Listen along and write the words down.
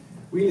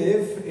We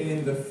live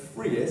in the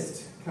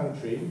freest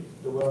country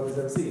the world has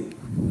ever seen,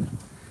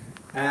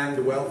 and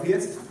the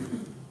wealthiest,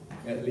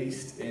 at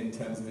least in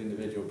terms of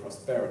individual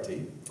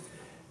prosperity,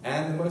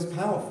 and the most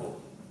powerful,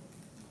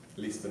 at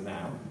least for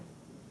now,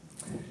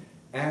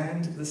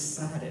 and the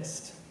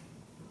saddest.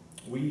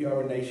 We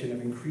are a nation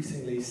of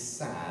increasingly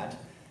sad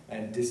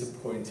and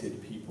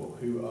disappointed people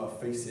who are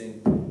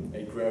facing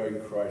a growing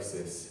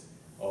crisis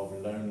of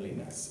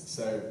loneliness.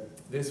 So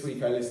this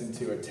week I listened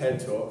to a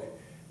TED Talk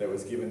that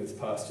was given this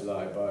past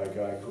July by a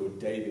guy called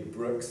David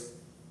Brooks.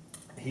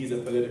 He's a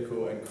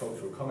political and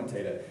cultural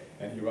commentator,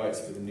 and he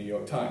writes for the New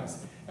York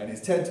Times. And his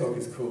TED Talk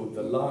is called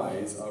 "The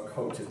Lies Our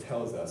Culture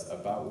Tells Us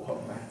About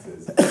What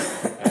Matters."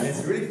 And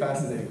it's a really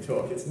fascinating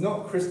talk. It's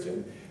not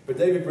Christian, but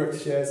David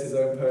Brooks shares his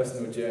own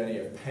personal journey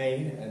of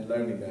pain and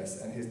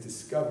loneliness and his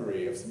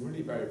discovery of some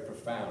really very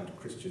profound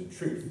Christian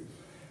truth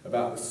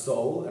about the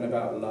soul and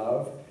about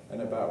love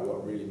and about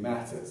what really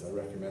matters. I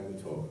recommend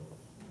the talk.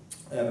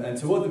 And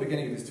toward the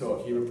beginning of his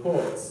talk, he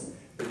reports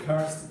the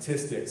current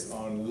statistics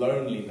on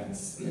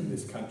loneliness in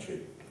this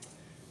country.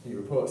 He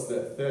reports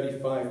that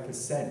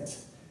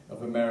 35%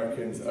 of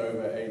Americans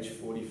over age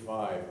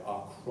 45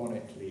 are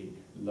chronically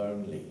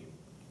lonely.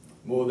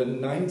 More than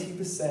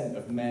 90%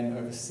 of men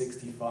over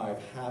 65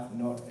 have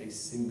not a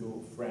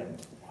single friend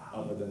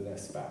other than their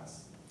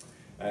spouse.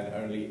 And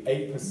only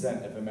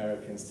 8% of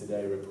Americans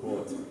today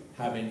report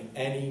having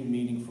any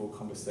meaningful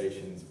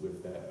conversations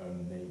with their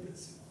own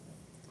neighbours.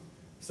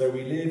 So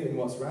we live in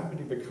what's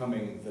rapidly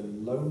becoming the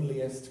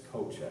loneliest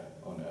culture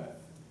on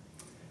earth.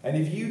 And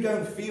if you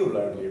don't feel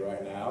lonely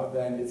right now,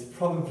 then it's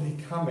probably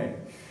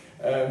coming,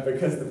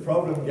 because the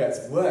problem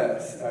gets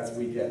worse as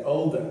we get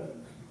older.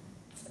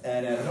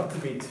 And not to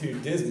be too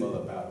dismal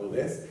about all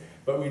this,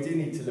 but we do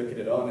need to look at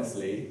it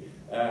honestly.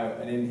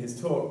 And in his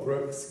talk,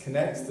 Brooks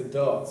connects the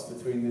dots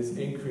between this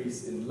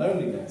increase in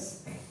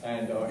loneliness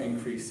and our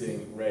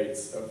increasing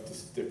rates of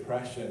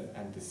depression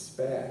and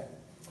despair.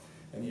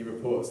 And he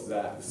reports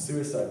that the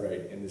suicide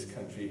rate in this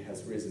country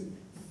has risen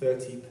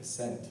 30%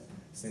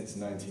 since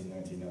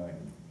 1999.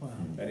 Wow.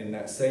 And in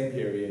that same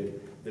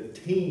period, the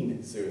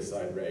teen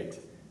suicide rate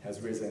has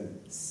risen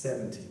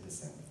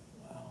 70%.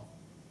 Wow.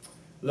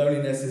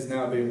 Loneliness is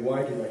now being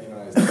widely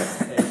recognized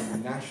as a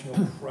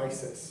national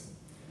crisis.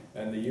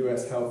 And the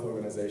US Health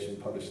Organization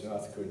published an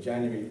article in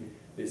January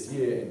this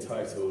year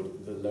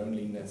entitled "The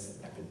Loneliness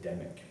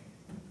Epidemic."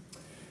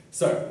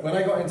 So, when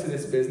I got into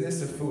this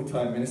business of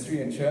full-time ministry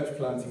and church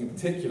planting in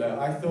particular,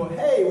 I thought,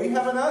 hey, we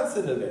have an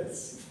answer to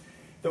this.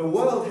 The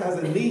world has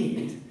a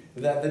need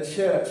that the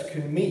church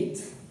can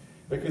meet,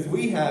 because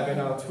we have in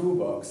our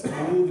toolbox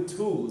all the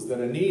tools that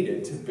are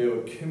needed to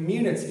build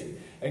community.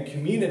 And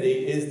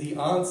community is the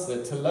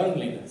answer to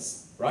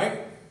loneliness,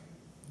 right?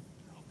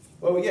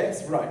 Well,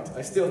 yes, right.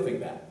 I still think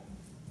that.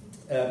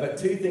 But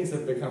two things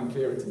have become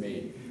clearer to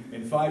me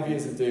in 5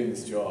 years of doing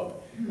this job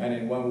and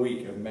in 1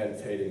 week of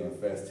meditating on 1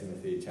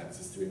 Timothy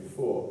chapters 3 and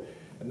 4.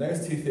 And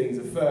those two things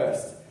are,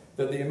 first,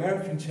 that the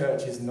American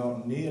church is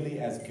not nearly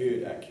as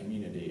good at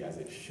community as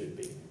it should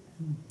be.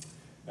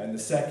 And the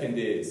second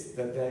is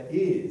that there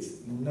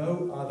is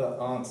no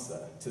other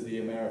answer to the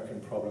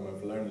American problem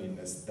of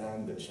loneliness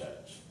than the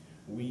church.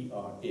 We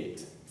are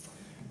it.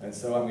 And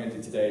so I'm going to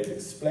do today is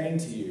explain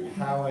to you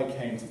how I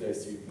came to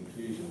those two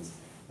conclusions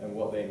and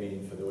what they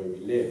mean for the way we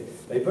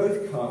live. They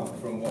both come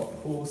from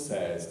what Paul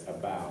says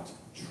about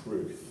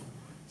truth.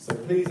 So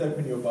please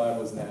open your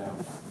Bibles now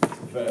to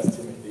 1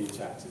 Timothy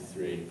chapter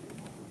 3.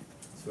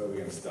 That's where we're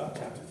going to start,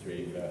 chapter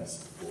 3,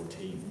 verse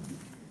 14.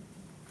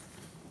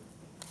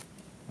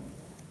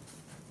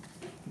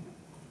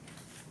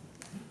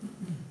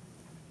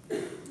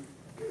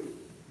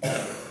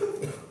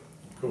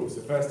 Cool,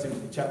 so 1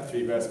 Timothy chapter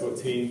 3, verse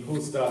 14,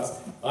 Paul starts,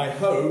 "I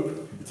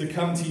hope to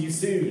come to you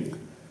soon,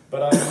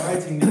 but I'm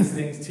writing these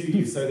things to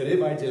you so that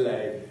if I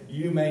delay,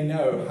 you may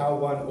know how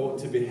one ought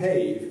to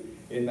behave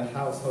in the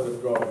household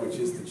of God, which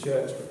is the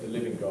church of the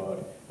living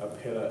God, a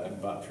pillar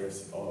and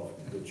buttress of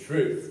the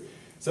truth."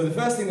 So the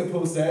first thing that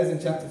Paul says in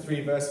chapter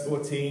 3, verse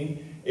 14,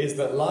 is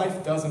that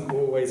life doesn't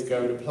always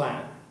go to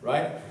plan,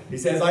 right? He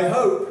says, "I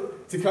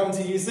hope to come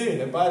to you soon."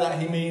 And by that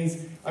he means,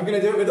 I'm going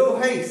to do it with all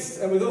haste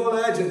and with all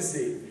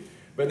urgency.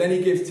 But then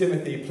he gives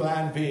Timothy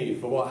plan B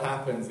for what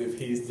happens if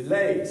he's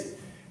delayed.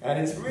 And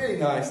it's really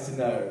nice to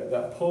know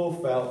that Paul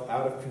felt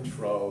out of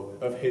control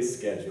of his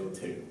schedule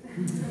too.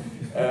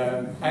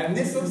 And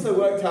this also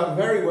worked out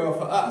very well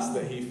for us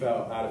that he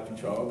felt out of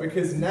control,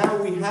 because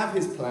now we have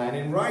his plan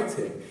in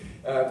writing.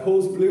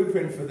 Paul's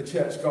blueprint for the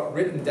church got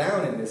written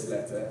down in this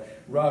letter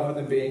rather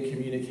than being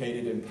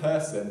communicated in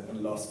person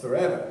and lost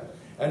forever.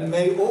 And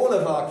may all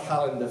of our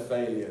calendar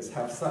failures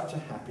have such a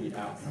happy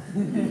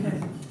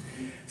outcome.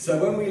 So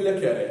when we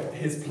look at it,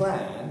 his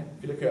plan,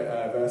 if you look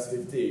at verse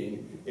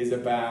 15, is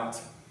about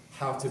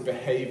how to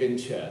behave in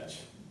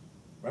church.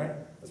 Right?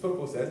 That's what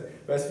Paul says.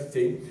 Verse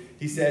 15,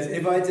 he says,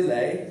 "If I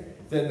delay,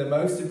 then the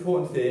most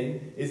important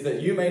thing is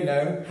that you may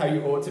know how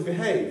you ought to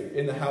behave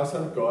in the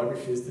household of God,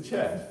 which is the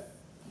church."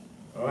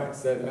 All right,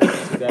 so the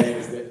message today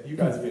is that you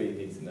guys really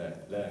need to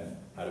learn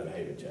how to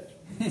behave in church.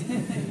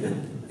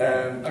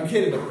 I'm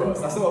kidding, of course.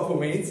 That's not what Paul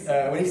means.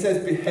 When he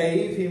says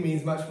behave, he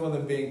means much more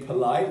than being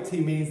polite. He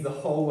means the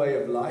whole way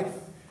of life,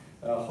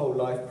 whole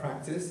life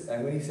practice.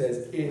 And when he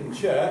says in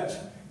church,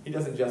 he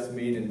doesn't just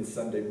mean in the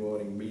Sunday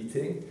morning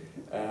meeting.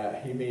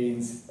 He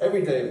means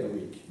every day of the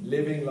week,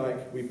 living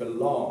like we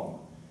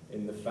belong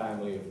in the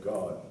family of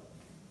God.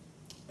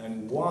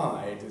 And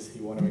why does he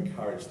want to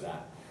encourage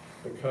that?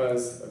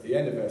 Because at the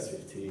end of verse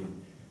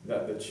 15,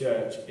 that the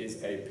church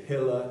is a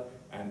pillar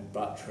and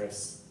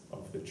buttress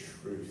of the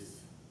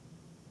truth.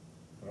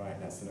 Right,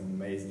 that's an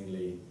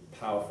amazingly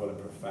powerful and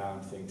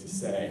profound thing to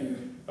say.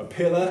 A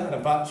pillar and a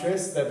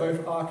buttress, they're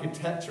both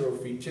architectural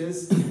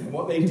features, and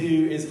what they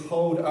do is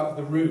hold up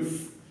the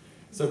roof.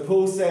 So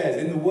Paul says,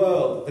 in the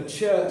world, the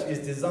church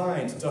is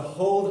designed to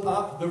hold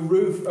up the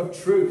roof of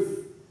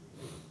truth.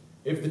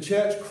 If the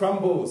church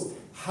crumbles,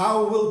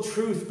 how will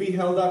truth be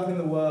held up in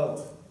the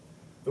world?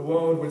 The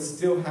world would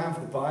still have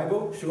the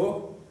Bible,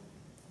 sure,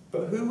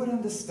 but who would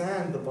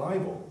understand the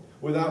Bible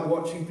without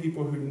watching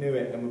people who knew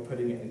it and were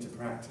putting it into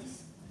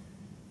practice?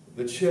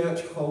 The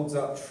church holds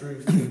up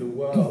truth in the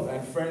world,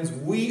 and friends,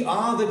 we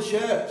are the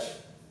church.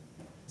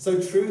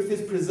 So truth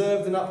is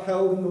preserved and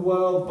upheld in the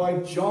world by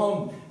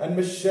John and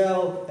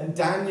Michelle and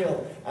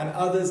Daniel and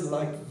others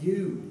like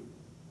you.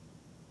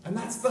 And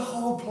that's the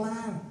whole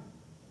plan.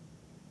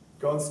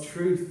 God's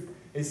truth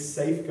is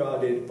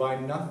safeguarded by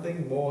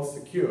nothing more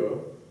secure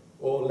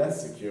or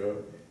less secure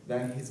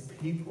than his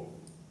people,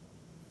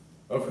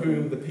 of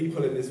whom the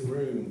people in this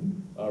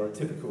room are a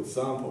typical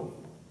sample.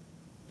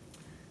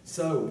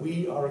 So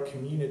we are a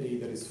community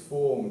that is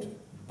formed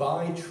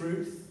by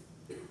truth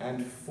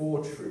and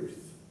for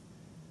truth.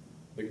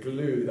 The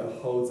glue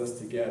that holds us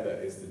together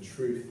is the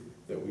truth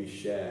that we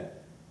share.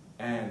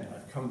 And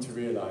I've come to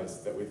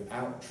realize that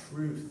without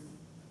truth,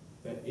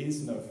 there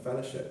is no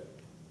fellowship,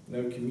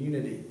 no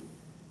community,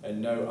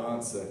 and no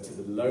answer to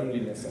the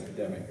loneliness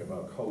epidemic of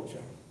our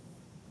culture.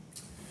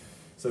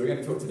 So we're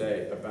going to talk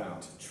today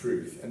about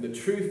truth. And the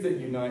truth that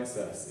unites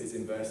us is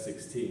in verse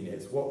 16.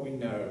 It's what we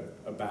know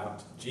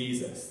about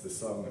Jesus, the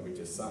song that we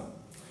just sung.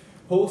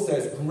 Paul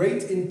says,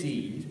 "Great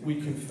indeed,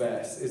 we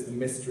confess, is the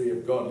mystery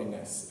of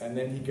godliness." And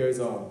then he goes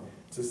on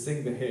to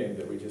sing the hymn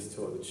that we just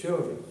taught the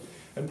children.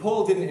 And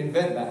Paul didn't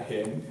invent that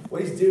hymn.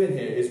 What he's doing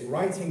here is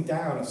writing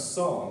down a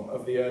song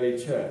of the early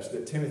church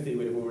that Timothy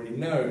would have already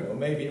known, or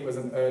maybe it was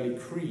an early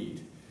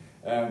creed.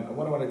 And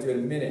what I want to do in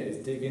a minute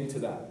is dig into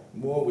that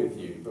more with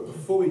you. But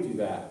before we do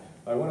that,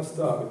 I want to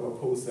start with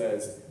what Paul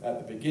says at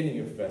the beginning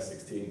of verse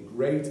 16.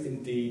 Great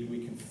indeed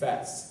we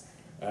confess.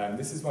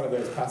 This is one of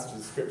those passages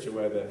of Scripture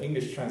where the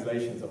English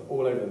translations are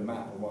all over the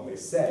map on what they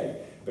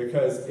say,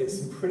 because it's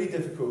some pretty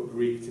difficult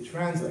Greek to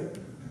translate.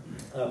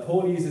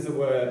 Paul uses a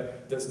word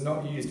that's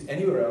not used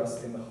anywhere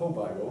else in the whole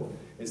Bible.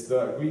 It's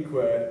the Greek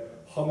word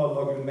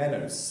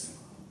homologumenos.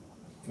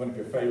 One of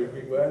your favourite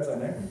Greek words, I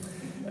know.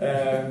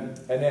 And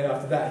then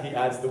after that, he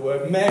adds the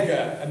word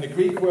mega. And the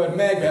Greek word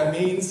mega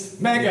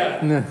means mega.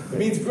 It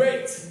means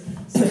great.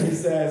 So he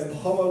says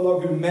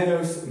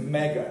homologumenos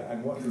mega.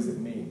 And what does it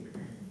mean?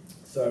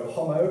 So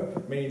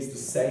homo means the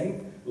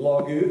same.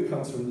 Logu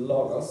comes from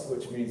logos,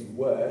 which means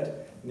word.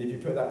 And if you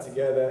put that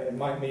together, it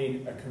might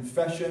mean a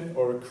confession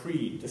or a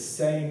creed, the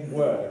same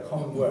word, a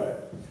common word.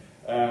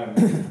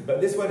 But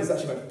this word is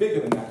actually much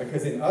bigger than that,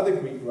 because in other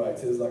Greek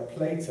writers, like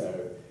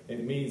Plato,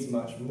 it means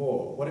much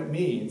more. What it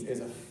means is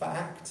a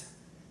fact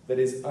that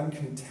is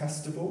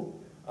uncontestable,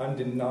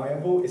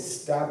 undeniable,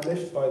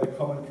 established by the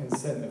common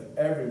consent of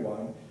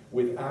everyone,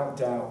 without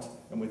doubt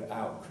and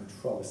without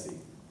controversy.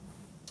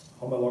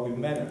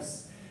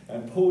 Homologumenos.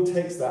 And Paul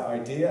takes that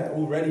idea,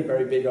 already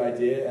very big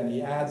idea, and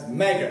he adds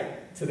mega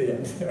to the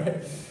end.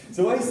 Right?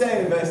 So what he's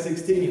saying in verse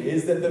 16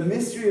 is that the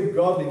mystery of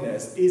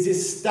godliness is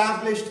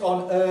established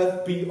on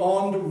earth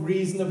beyond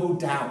reasonable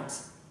doubt.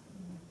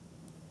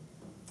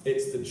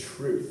 It's the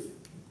truth.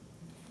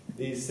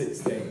 These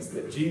 6 things,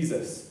 that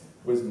Jesus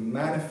was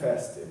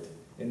manifested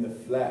in the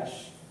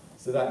flesh.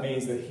 So that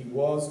means that he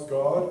was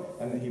God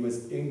and that he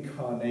was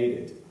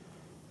incarnated.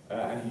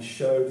 And he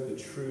showed the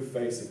true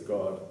face of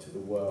God to the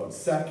world.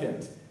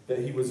 Second, that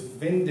he was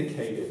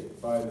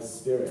vindicated by the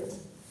Spirit.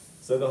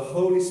 So the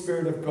Holy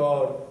Spirit of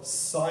God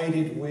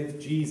sided with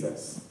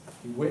Jesus.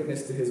 He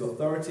witnessed to his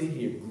authority,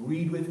 he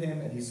agreed with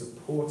him, and he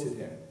supported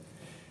him.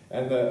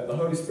 And the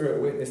Holy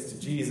Spirit witnessed to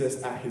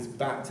Jesus at his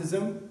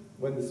baptism,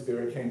 when the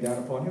Spirit came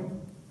down upon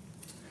him.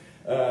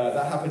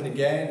 That happened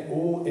again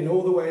in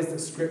all the ways that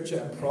Scripture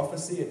and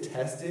prophecy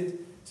attested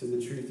to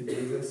the truth of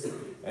Jesus.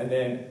 And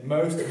then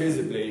most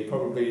visibly,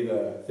 probably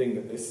the thing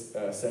that this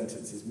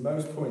sentence is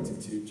most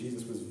pointing to,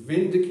 Jesus was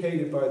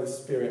vindicated by the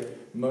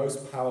Spirit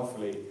most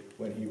powerfully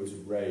when he was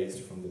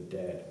raised from the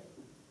dead.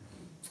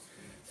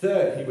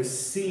 Third, he was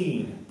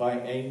seen by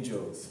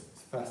angels.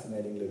 It's a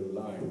fascinating little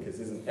line, because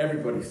isn't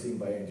everybody seen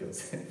by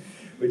angels?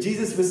 But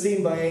Jesus was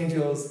seen by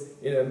angels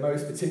in a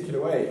most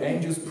particular way.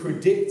 Angels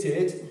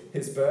predicted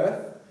his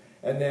birth,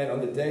 and then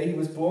on the day he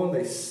was born,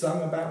 they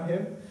sung about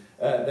him.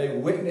 They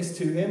witnessed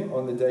to him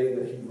on the day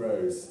that he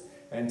rose.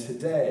 And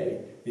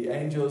today, the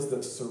angels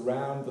that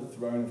surround the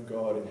throne of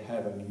God in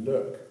heaven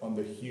look on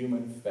the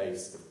human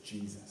face of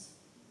Jesus.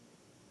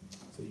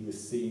 So he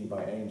was seen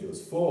by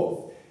angels.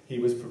 Fourth, he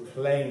was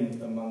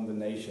proclaimed among the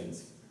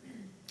nations.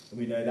 And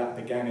we know that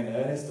began in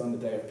earnest on the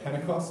day of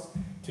Pentecost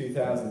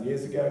 2,000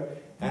 years ago,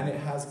 and it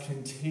has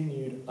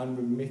continued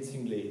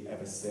unremittingly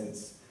ever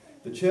since.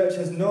 The church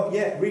has not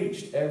yet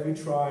reached every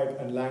tribe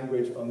and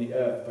language on the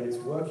earth, but it's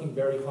working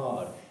very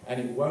hard, and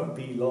it won't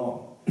be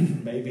long,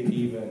 maybe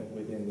even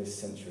within this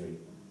century.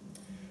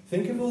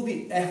 Think of all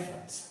the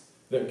effort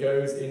that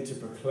goes into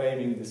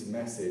proclaiming this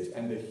message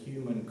and the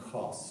human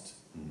cost.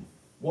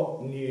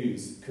 What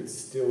news could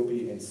still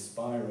be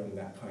inspiring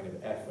that kind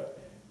of effort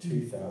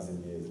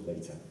 2,000 years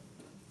later?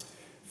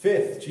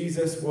 Fifth,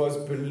 Jesus was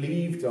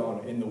believed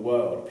on in the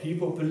world.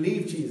 People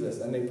believe Jesus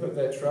and they put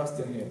their trust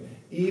in him,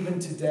 even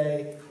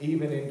today,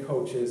 even in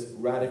cultures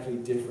radically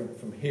different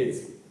from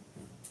his.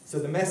 So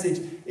the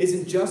message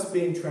isn't just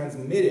being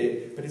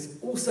transmitted, but it's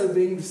also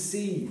being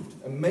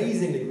received,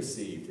 amazingly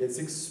received. It's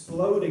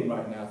exploding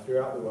right now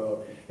throughout the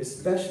world,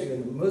 especially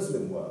in the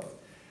Muslim world.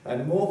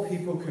 And more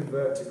people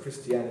convert to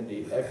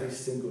Christianity every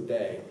single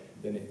day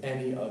than in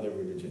any other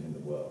religion in the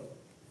world.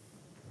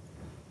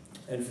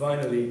 And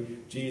finally,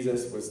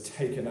 Jesus was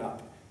taken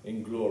up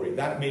in glory.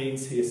 That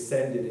means he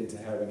ascended into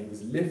heaven. He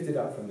was lifted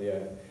up from the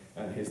earth,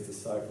 and his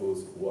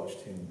disciples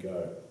watched him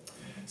go.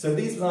 So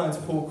these lines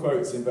Paul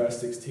quotes in verse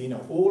 16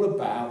 are all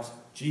about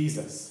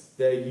Jesus.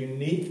 They're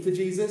unique to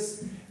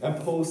Jesus, and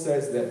Paul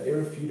says they're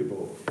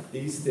irrefutable.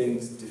 These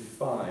things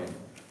define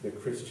the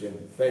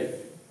Christian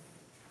faith.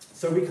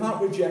 So we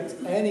can't reject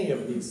any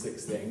of these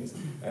 6 things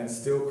and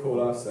still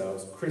call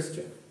ourselves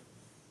Christian.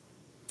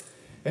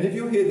 And if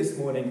you're here this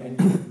morning and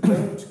you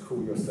don't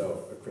call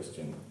yourself a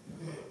Christian,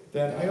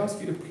 then I ask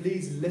you to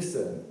please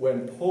listen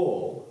when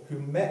Paul, who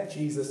met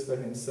Jesus for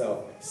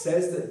himself,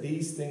 says that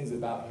these things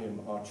about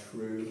him are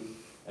true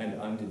and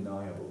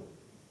undeniable.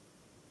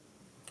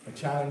 I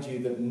challenge you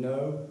that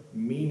no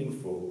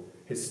meaningful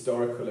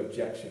historical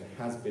objection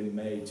has been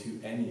made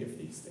to any of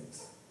these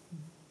things.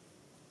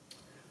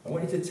 I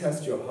want you to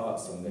test your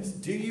hearts on this.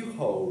 Do you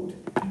hold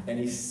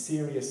any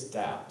serious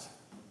doubt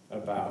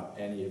about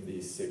any of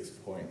these 6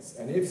 points?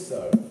 And if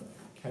so,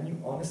 can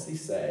you honestly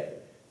say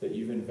that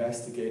you've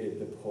investigated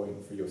the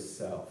point for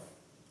yourself,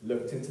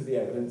 looked into the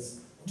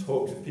evidence,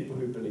 talked to people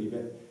who believe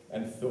it,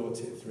 and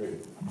thought it through?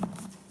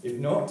 If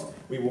not,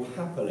 we will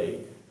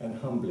happily and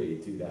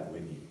humbly do that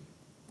with you.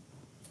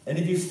 And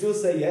if you still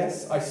say,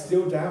 yes, I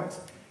still doubt,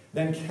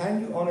 then can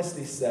you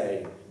honestly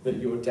say that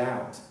your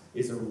doubt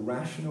is a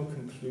rational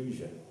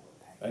conclusion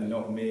and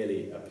not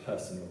merely a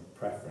personal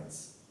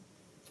preference?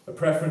 A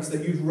preference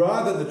that you'd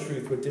rather the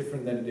truth were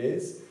different than it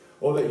is,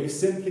 or that you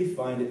simply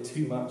find it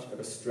too much of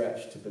a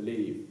stretch to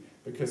believe.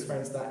 Because,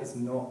 friends, that is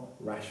not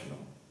rational.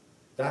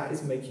 That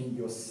is making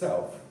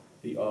yourself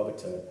the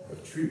arbiter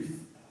of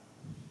truth.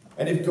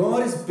 And if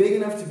God is big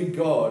enough to be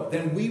God,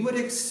 then we would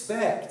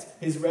expect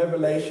his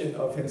revelation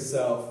of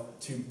himself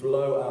to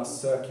blow our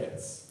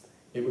circuits.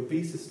 It would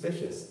be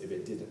suspicious if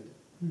it didn't.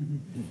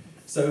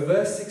 So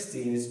verse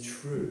 16 is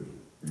true.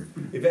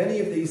 If any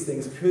of these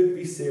things could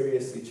be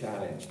seriously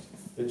challenged,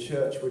 the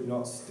church would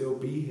not still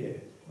be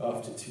here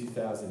after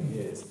 2,000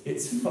 years.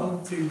 It's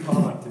far too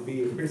hard to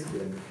be a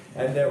Christian,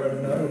 and there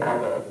are no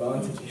other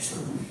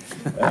advantages.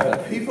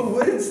 People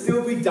wouldn't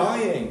still be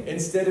dying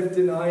instead of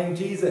denying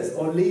Jesus,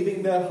 or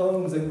leaving their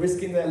homes and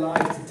risking their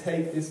lives to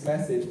take this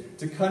message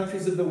to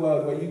countries of the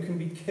world where you can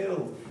be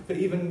killed for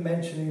even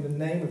mentioning the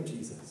name of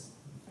Jesus.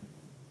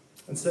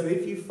 And so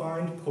if you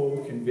find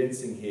Paul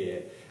convincing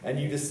here, and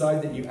you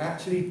decide that you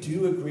actually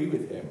do agree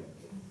with him,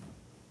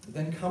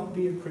 then come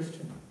be a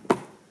Christian.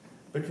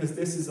 Because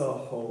this is our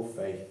whole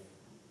faith.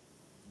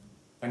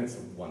 And it's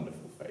a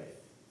wonderful faith.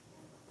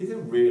 These are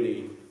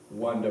really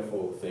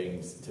wonderful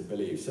things to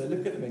believe. So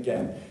look at them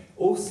again.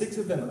 All 6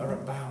 of them are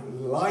about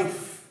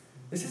life.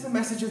 This is a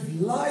message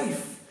of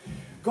life.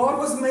 God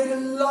was made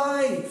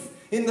alive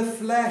in the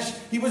flesh.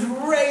 He was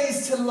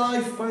raised to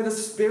life by the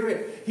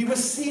Spirit. He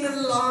was seen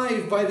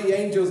alive by the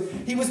angels.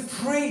 He was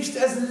preached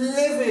as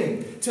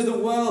living to the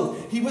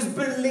world. He was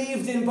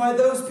believed in by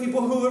those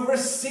people who were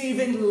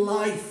receiving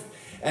life.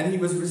 And he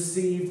was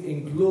received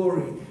in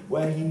glory,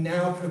 where he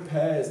now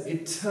prepares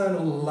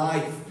eternal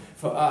life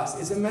for us.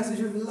 It's a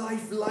message of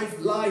life, life,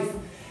 life.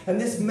 And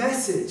this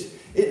message,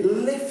 it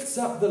lifts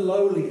up the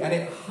lowly and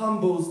it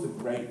humbles the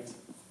great.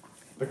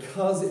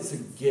 Because it's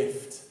a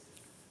gift.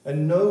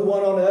 And no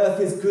one on earth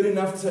is good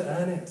enough to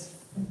earn it.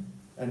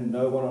 And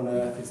no one on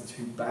earth is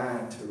too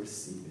bad to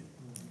receive it.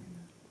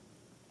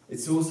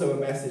 It's also a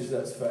message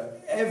that's for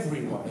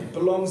everyone. It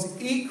belongs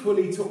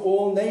equally to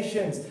all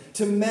nations,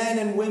 to men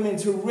and women,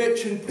 to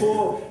rich and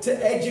poor,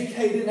 to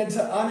educated and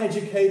to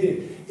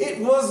uneducated. It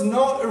was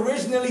not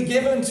originally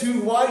given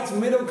to white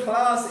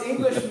middle-class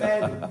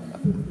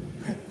Englishmen.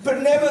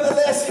 But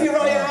nevertheless, here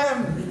I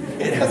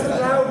am. It has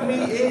allowed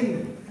me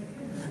in.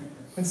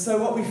 And so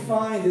what we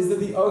find is that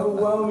the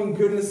overwhelming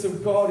goodness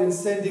of God in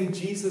sending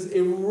Jesus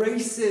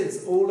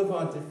erases all of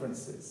our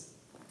differences.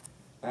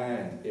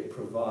 and it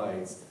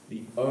provides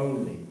the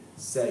only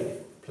safe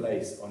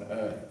place on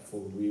earth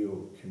for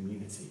real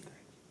community.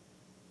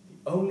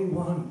 The only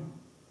one.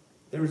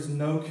 There is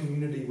no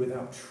community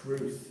without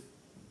truth.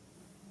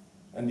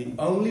 And the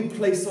only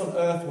place on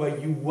earth where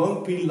you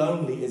won't be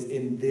lonely is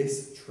in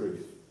this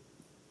truth.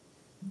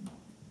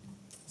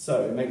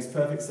 So it makes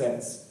perfect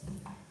sense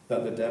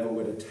that the devil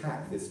would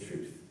attack this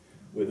truth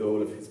with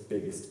all of his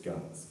biggest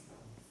guns.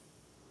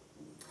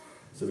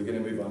 So we're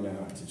going to move on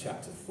now to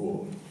chapter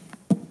 4.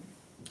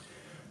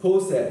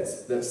 Paul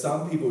says that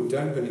some people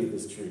don't believe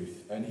this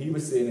truth, and he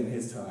was seeing in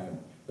his time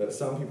that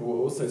some people were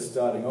also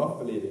starting off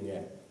believing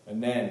it,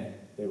 and then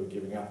they were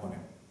giving up on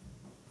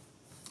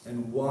it.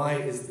 And why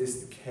is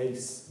this the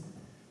case?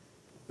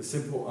 The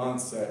simple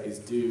answer is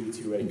due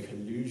to a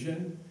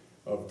collusion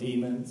of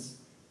demons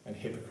and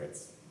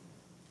hypocrites.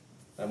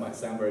 That might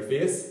sound very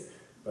fierce,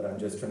 but I'm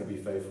just trying to be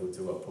faithful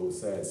to what Paul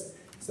says.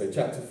 So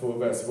chapter 4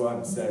 verse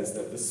 1 says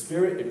that the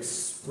Spirit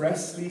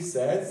expressly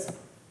says,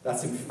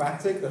 that's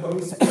emphatic, the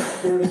Holy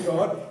Spirit of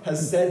God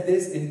has said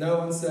this in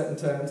no uncertain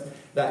terms,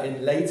 that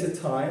in later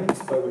times,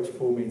 by which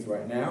Paul means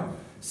right now,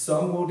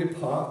 some will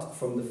depart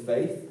from the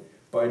faith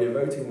by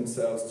devoting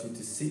themselves to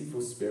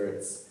deceitful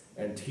spirits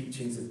and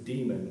teachings of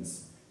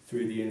demons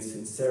through the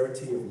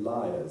insincerity of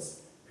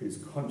liars whose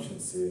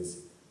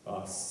consciences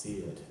are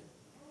seared.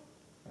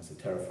 That's a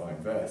terrifying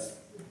verse.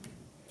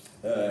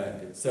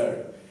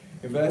 So,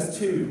 in verse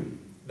 2,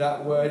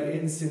 that word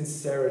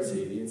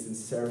insincerity, the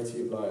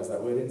insincerity of liars,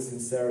 that word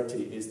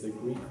insincerity is the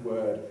Greek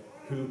word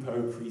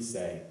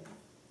hypokrisē,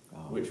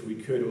 which we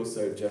could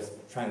also just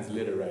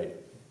transliterate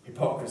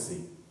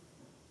hypocrisy.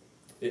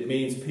 It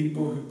means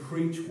people who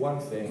preach one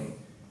thing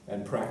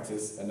and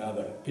practice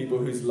another. People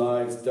whose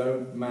lives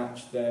don't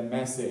match their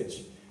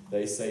message.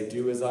 They say,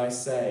 do as I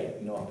say,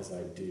 not as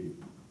I do.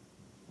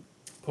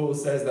 Paul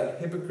says that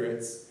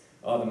hypocrites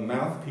are the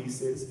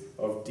mouthpieces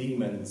of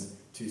demons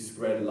to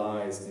spread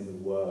lies in the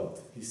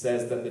world. He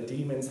says that the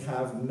demons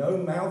have no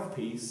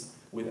mouthpiece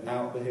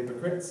without the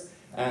hypocrites,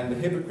 and the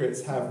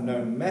hypocrites have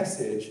no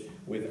message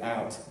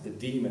without the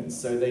demons.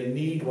 So they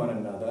need one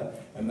another,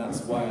 and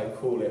that's why I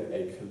call it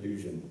a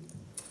collusion.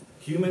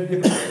 Human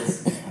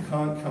hypocrites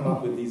can't come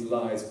up with these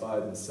lies by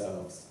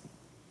themselves,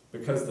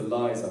 because the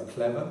lies are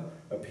clever,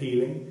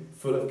 appealing,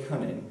 full of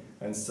cunning,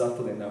 and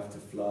subtle enough to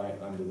fly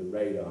under the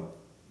radar.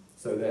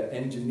 So they're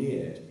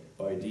engineered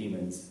by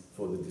demons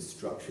for the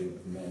destruction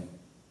of men.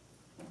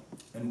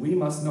 And we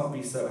must not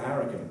be so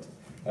arrogant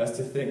as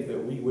to think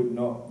that we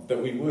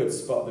would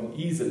spot them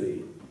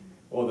easily,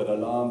 or that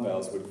alarm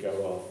bells would go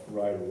off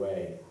right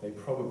away. They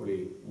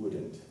probably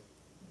wouldn't.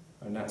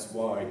 And that's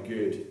why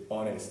good,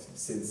 honest,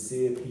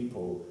 sincere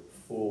people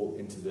fall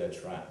into their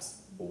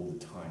traps all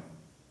the time.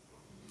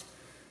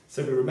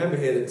 So we remember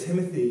here that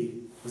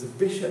Timothy was a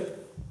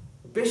bishop.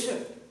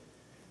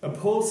 And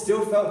Paul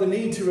still felt the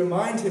need to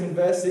remind him in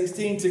verse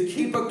 16 to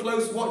keep a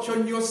close watch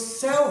on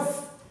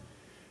yourself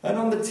and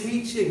on the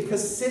teaching.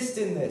 Persist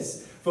in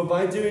this, for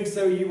by doing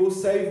so you will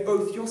save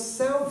both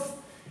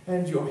yourself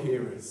and your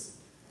hearers.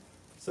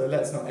 So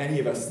let's not any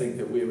of us think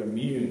that we're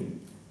immune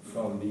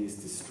from these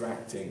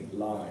distracting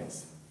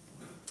lies.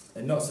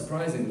 And not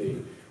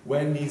surprisingly,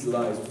 when these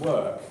lies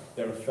work,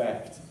 their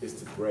effect is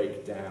to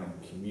break down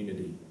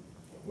community.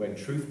 When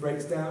truth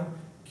breaks down,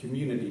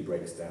 community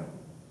breaks down.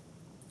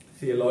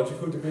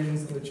 Theological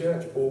divisions in the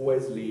church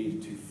always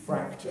lead to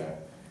fracture,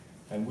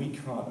 and we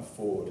can't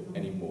afford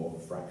any more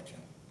fracture.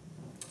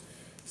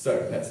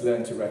 So let's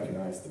learn to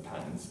recognize the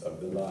patterns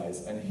of the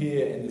lies. And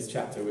here in this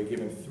chapter, we're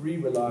given 3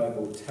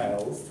 reliable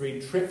tells,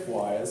 3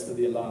 tripwires for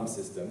the alarm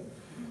system.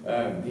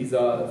 These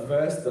are,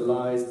 first, the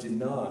lies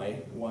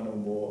deny one or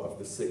more of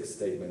the 6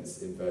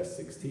 statements in verse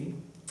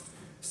 16.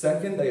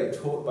 Second, they are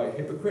taught by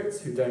hypocrites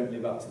who don't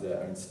live up to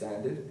their own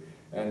standard.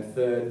 And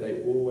third,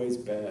 they always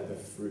bear the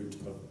fruit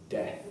of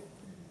death.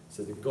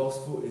 So the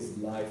gospel is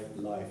life,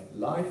 life,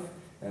 life,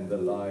 and the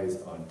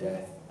lies are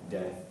death,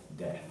 death,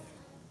 death.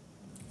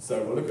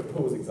 So we'll look at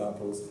Paul's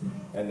examples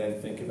and then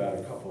think about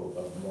a couple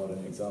of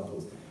modern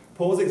examples.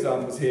 Paul's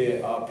examples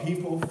here are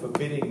people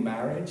forbidding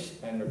marriage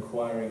and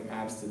requiring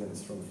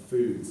abstinence from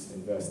foods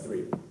in verse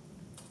 3.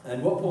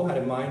 And what Paul had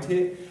in mind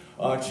here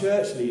are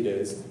church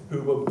leaders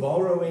who were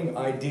borrowing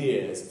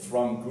ideas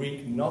from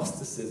Greek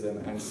Gnosticism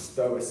and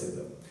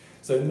Stoicism.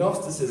 So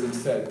Gnosticism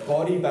said,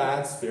 body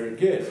bad, spirit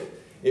good.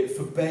 It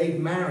forbade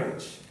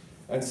marriage.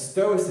 And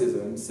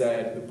Stoicism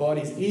said the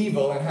body's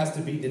evil and has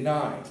to be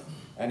denied.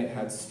 And it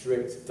had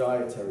strict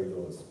dietary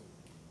laws.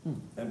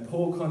 And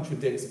Paul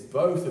contradicts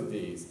both of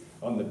these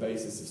on the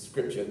basis of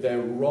Scripture.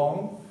 They're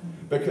wrong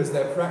because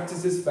their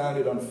practice is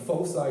founded on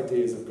false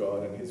ideas of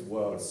God and His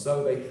world,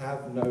 so they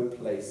have no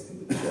place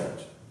in the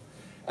church.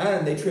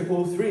 And they trip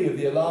all 3 of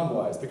the alarm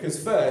wires,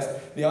 because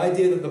first, the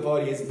idea that the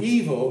body is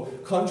evil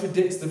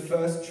contradicts the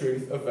first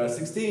truth of verse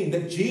 16,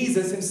 that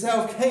Jesus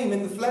Himself came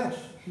in the flesh.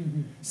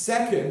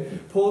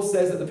 Second, Paul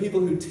says that the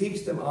people who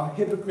teach them are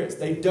hypocrites.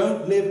 They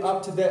don't live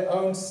up to their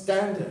own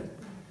standard.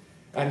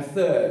 And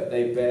third,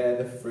 they bear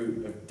the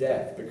fruit of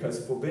death,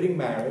 because forbidding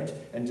marriage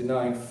and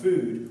denying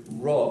food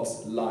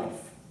robs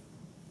life.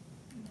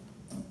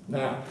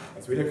 Now,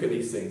 as we look at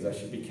these things, I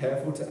should be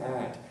careful to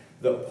add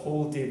that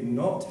Paul did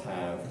not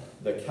have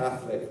the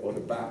Catholic or the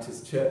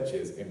Baptist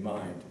churches in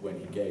mind when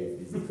he gave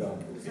these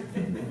examples.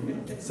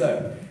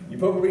 So, you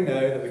probably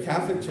know that the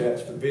Catholic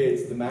Church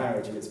forbids the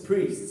marriage of its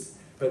priests,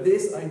 but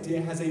this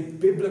idea has a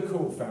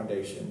biblical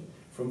foundation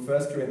from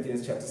 1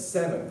 Corinthians chapter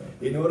 7,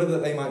 in order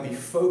that they might be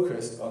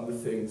focused on the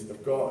things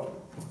of God.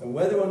 And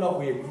whether or not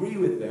we agree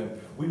with them,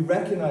 we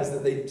recognize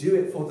that they do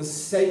it for the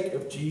sake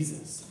of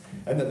Jesus,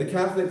 and that the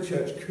Catholic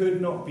Church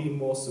could not be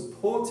more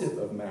supportive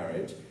of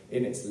marriage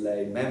in its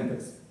lay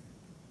members.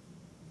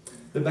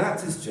 The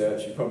Baptist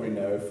Church, you probably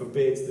know,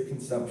 forbids the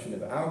consumption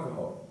of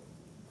alcohol.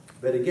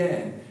 But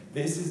again,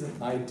 this is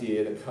an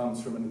idea that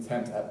comes from an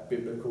attempt at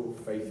biblical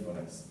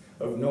faithfulness,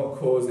 of not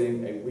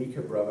causing a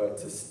weaker brother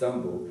to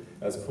stumble,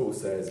 as Paul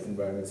says in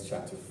Romans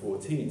chapter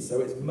 14.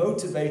 So it's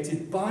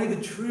motivated by the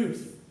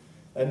truth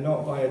and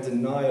not by a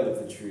denial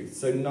of the truth.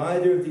 So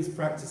neither of these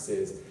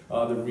practices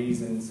are the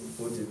reasons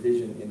for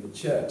division in the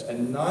church,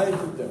 and neither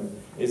of them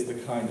is the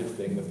kind of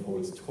thing that Paul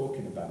is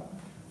talking about.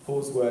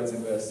 Paul's words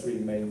in verse 3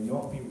 may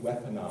not be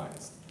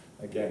weaponized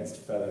against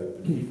fellow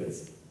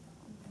believers.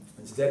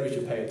 Instead, we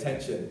should pay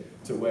attention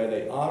to where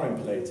they are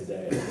in play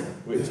today,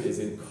 which is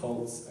in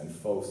cults and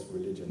false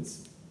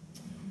religions.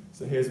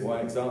 So here's one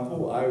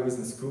example. I was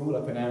in school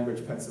up in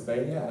Ambridge,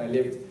 Pennsylvania, and I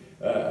lived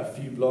a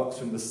few blocks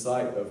from the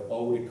site of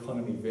Old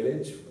Economy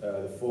Village,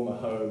 the former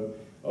home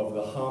of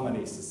the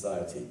Harmony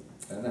Society.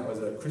 And that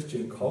was a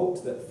Christian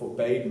cult that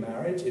forbade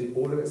marriage in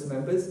all of its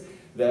members,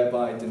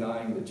 thereby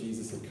denying that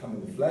Jesus had come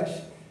in the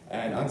flesh.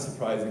 And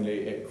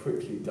unsurprisingly, it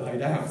quickly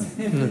died out.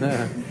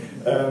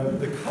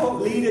 The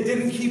cult leader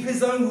didn't keep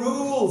his own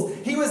rules.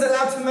 He was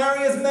allowed to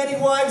marry as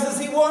many wives as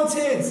he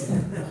wanted.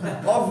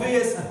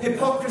 Obvious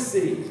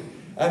hypocrisy.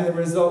 And the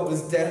result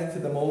was death to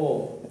them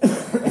all.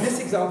 And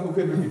this example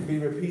could be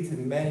repeated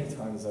many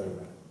times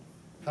over.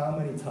 How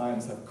many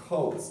times have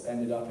cults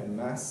ended up in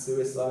mass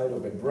suicide or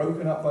been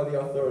broken up by the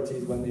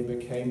authorities when they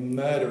became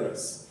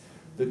murderous?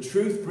 The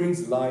truth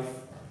brings life,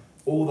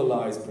 all the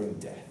lies bring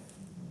death.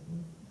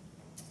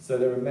 So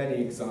there are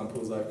many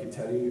examples I could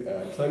tell you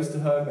close to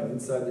home and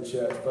inside the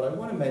church, but I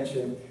want to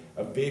mention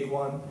a big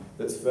one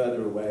that's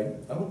further away.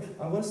 I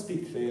want to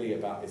speak clearly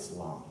about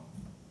Islam,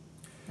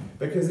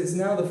 because it's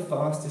now the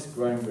fastest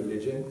growing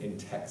religion in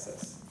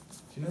Texas.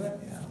 Do you know that?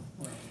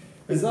 Yeah.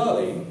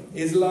 Bizarrely,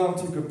 Islam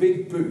took a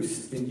big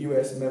boost in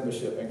US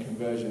membership and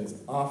conversions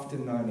after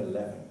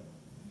 9/11.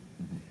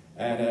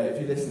 And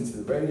if you listen to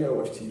the radio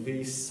or watch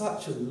TV,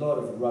 such a lot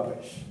of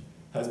rubbish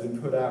has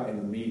been put out in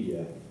the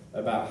media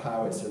about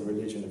how it's a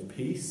religion of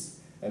peace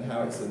and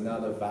how it's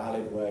another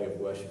valid way of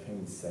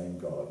worshipping the same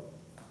God.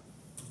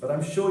 But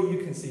I'm sure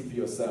you can see for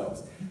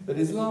yourselves that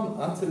Islam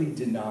utterly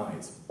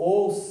denies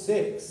all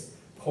 6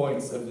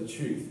 points of the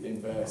truth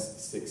in verse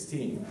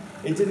 16.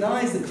 It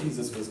denies that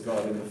Jesus was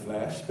God in the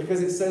flesh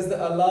because it says that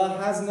Allah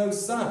has no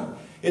son.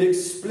 It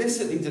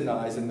explicitly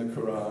denies in the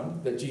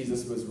Quran that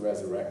Jesus was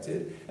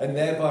resurrected and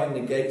thereby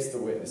negates the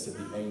witness of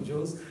the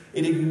angels.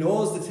 It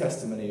ignores the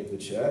testimony of the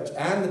church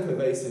and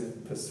the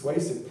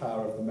persuasive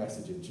power of the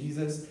message of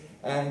Jesus,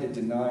 and it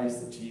denies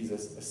that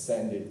Jesus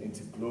ascended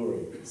into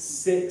glory.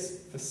 6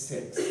 for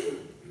 6.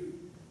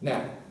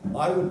 Now,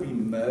 I would be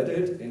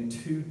murdered in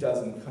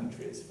 24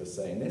 countries for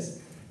saying this,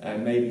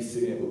 and maybe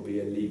soon it will be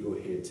illegal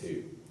here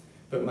too.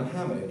 But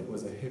Muhammad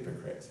was a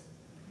hypocrite.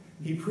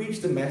 He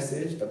preached a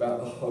message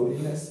about the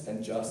holiness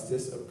and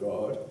justice of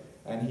God,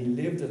 and he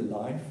lived a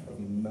life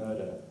of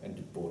murder and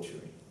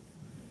debauchery.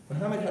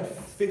 Muhammad had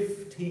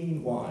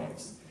 15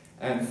 wives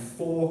and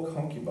 4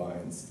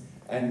 concubines,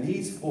 and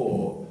these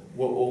 4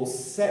 were all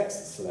sex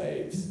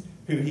slaves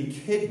who he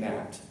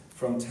kidnapped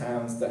from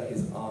towns that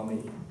his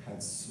army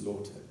had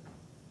slaughtered.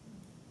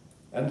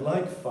 And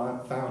like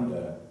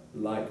founder,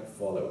 like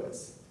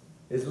followers,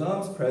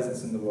 Islam's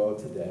presence in the world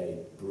today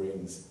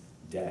brings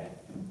death.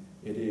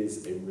 It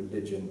is a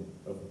religion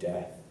of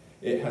death.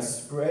 It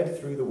has spread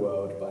through the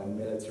world by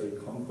military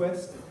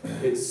conquest.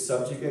 It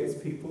subjugates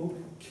people,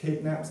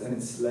 kidnaps and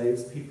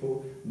enslaves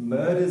people,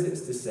 murders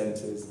its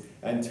dissenters,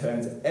 and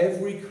turns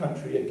every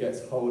country it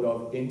gets hold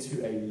of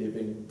into a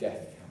living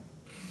death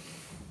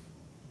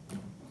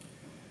camp.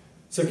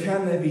 So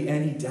can there be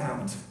any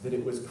doubt that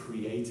it was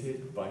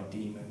created by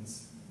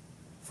demons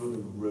for the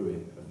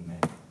ruin of men?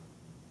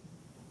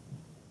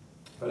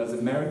 But as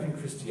American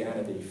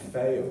Christianity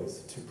fails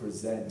to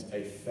present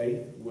a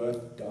faith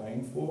worth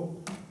dying for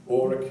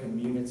or a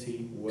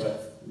community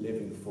worth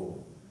living for,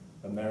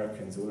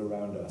 Americans all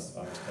around us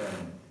are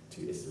turning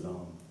to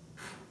Islam.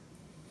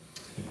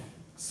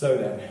 So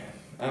then,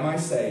 am I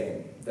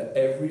saying that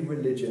every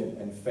religion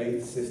and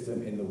faith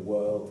system in the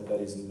world that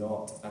is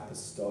not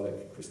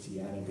apostolic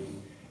Christianity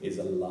is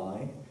a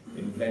lie,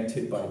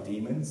 invented by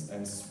demons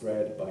and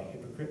spread by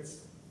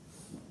hypocrites?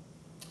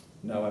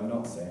 No, I'm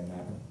not saying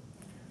that.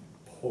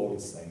 Paul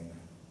is saying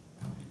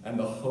that. And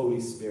the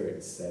Holy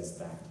Spirit says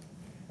that.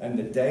 And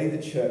the day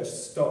the church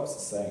stops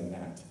saying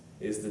that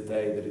is the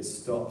day that it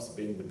stops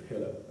being the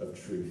pillar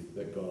of truth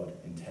that God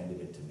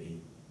intended it to be.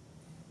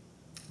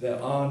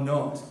 There are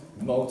not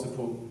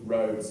multiple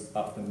roads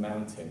up the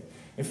mountain.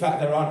 In fact,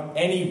 there aren't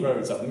any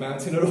roads up the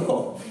mountain at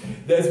all.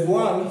 There's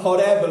one hot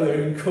air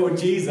balloon called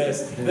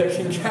Jesus that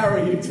can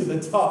carry you to the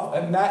top,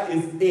 and that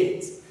is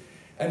it.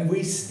 And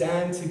we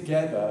stand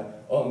together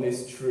on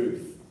this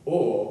truth,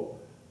 or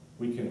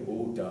we can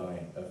all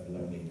die of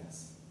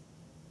loneliness.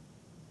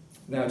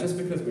 Now, just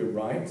because we're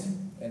right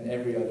and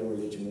every other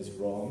religion is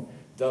wrong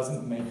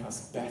doesn't make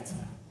us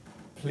better.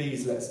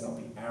 Please, let's not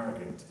be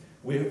arrogant.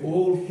 We're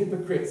all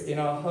hypocrites in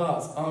our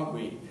hearts, aren't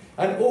we?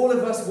 And all of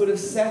us would have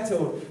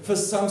settled for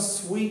some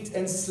sweet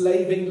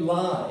enslaving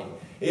lie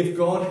if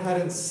God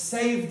hadn't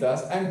saved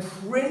us and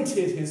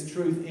printed his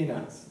truth in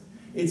us.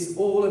 It's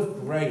all of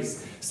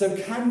grace. So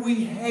can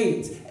we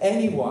hate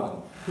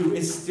anyone who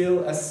is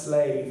still a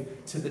slave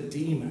to the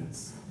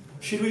demons?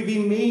 Should we be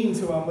mean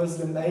to our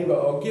Muslim neighbor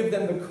or give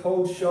them the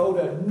cold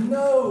shoulder?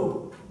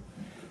 No!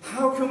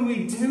 How can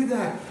we do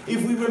that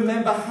if we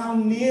remember how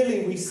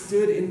nearly we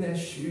stood in their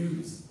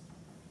shoes?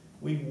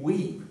 We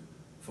weep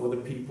for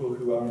the people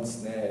who are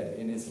ensnared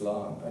in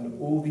Islam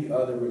and all the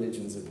other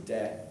religions of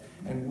death.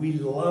 And we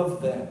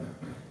love them,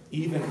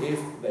 even if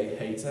they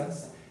hate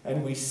us.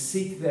 And we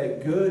seek their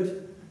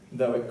good,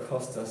 though it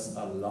cost us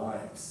our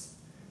lives.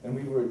 And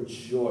we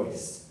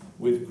rejoice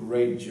with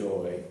great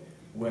joy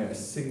when a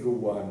single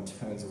one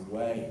turns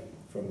away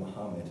from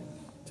Muhammad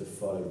to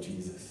follow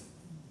Jesus.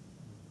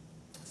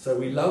 So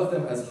we love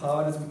them as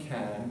hard as we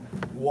can,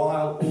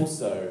 while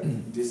also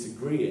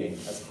disagreeing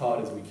as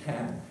hard as we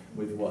can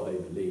with what they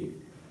believe.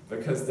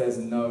 Because there's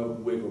no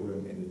wiggle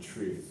room in the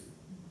truth.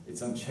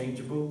 It's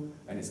unchangeable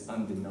and it's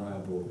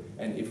undeniable.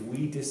 And if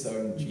we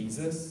disown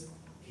Jesus,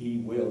 he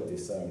will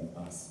disown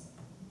us.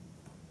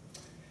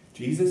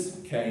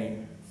 Jesus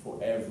came for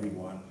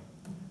everyone.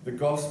 The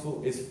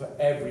gospel is for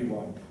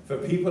everyone, for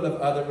people of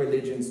other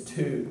religions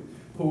too.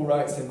 Paul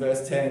writes in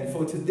verse 10,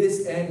 "For to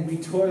this end we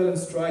toil and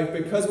strive,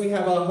 because we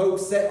have our hope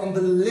set on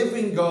the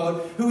living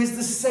God, who is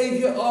the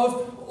Saviour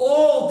of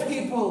all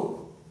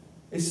people,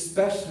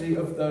 especially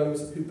of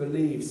those who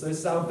believe." So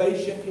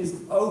salvation is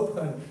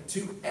open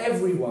to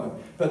everyone,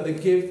 but the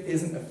gift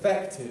isn't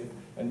effective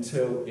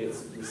until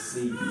it's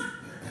received.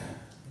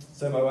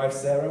 So my wife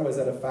Sarah was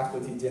at a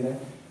faculty dinner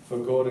for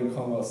Gordon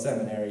Conwell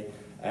Seminary,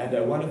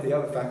 and one of the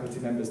other faculty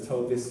members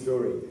told this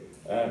story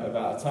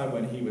about a time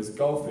when he was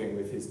golfing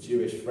with his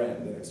Jewish friend,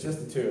 and it was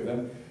just the two of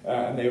them,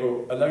 and they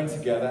were alone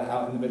together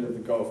out in the middle of the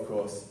golf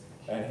course,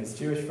 and his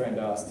Jewish friend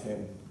asked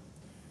him,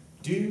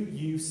 "Do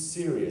you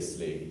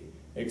seriously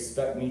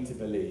expect me to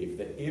believe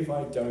that if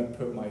I don't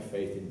put my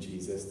faith in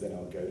Jesus, then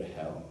I'll go to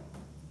hell?"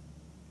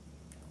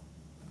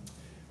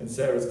 And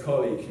Sarah's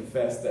colleague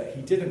confessed that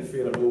he didn't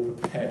feel at all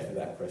prepared for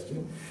that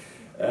question.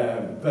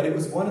 But it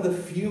was one of the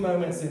few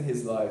moments in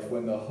his life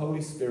when the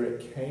Holy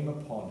Spirit came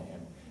upon him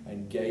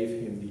and gave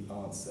him the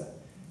answer.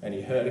 And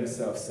he heard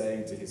himself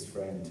saying to his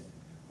friend,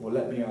 "Well,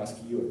 let me ask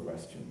you a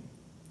question.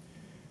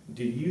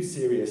 Do you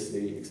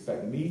seriously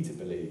expect me to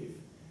believe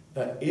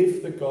that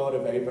if the God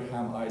of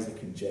Abraham,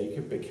 Isaac, and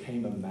Jacob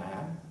became a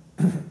man,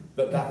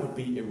 that would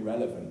be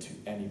irrelevant to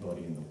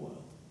anybody in the world?"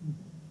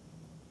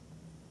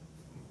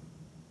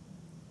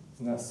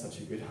 Isn't that such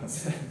a good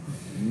answer?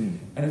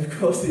 And of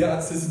course the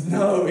answer is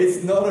no,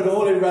 it's not at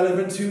all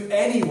irrelevant to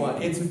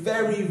anyone. It's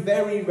very,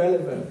 very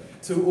relevant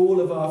to all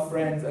of our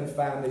friends and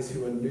families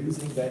who are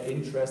losing their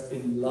interest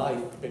in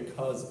life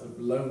because of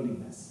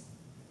loneliness.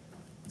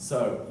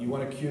 So, you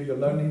want to cure your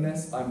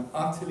loneliness? I'm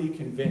utterly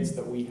convinced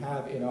that we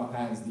have in our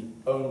hands the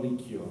only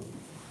cure.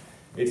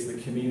 It's the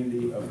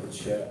community of the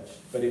church.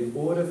 But in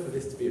order for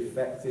this to be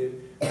effective,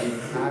 we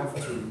have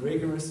to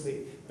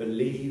rigorously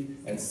believe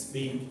and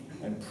speak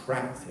and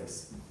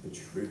practice the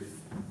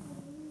truth.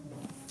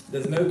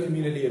 There's no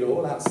community at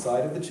all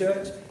outside of the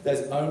church.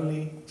 There's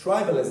only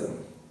tribalism.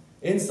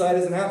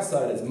 Insiders and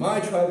outsiders.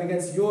 My tribe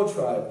against your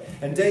tribe.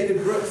 And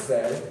David Brooks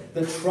says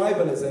that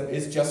tribalism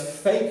is just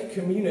fake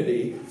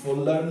community for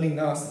lonely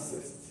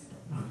narcissists.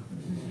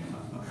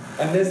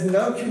 And there's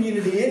no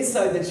community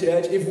inside the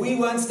church if we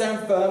won't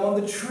stand firm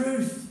on the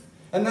truth.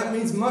 And that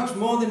means much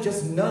more than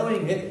just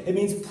knowing it. It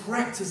means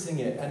practicing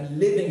it and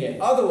living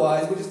it.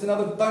 Otherwise, we're just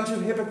another bunch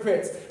of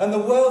hypocrites. And the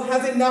world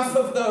has enough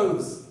of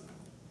those.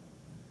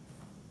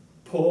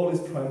 Paul is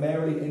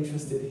primarily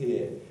interested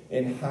here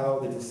in how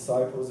the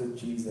disciples of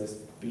Jesus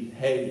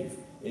behave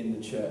in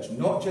the church.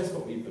 Not just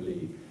what we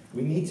believe.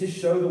 We need to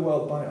show the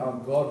world by our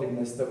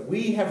godliness that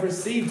we have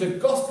received a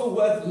gospel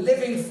worth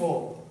living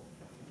for.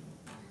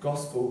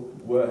 Gospel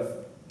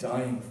worth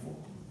dying for.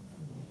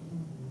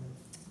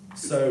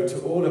 So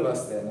to all of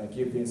us then, I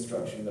give the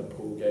instruction that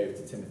Paul gave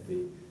to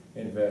Timothy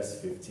in verse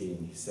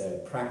 15. He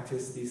said,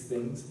 "Practice these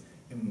things,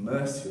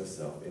 immerse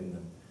yourself in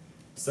them,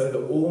 so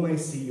that all may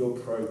see your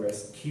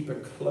progress. Keep a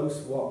close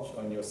watch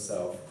on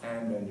yourself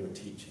and on your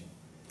teaching.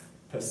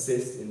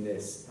 Persist in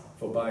this,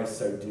 for by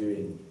so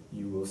doing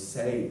you will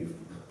save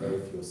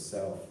both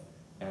yourself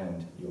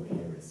and your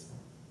hearers."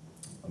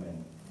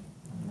 Amen.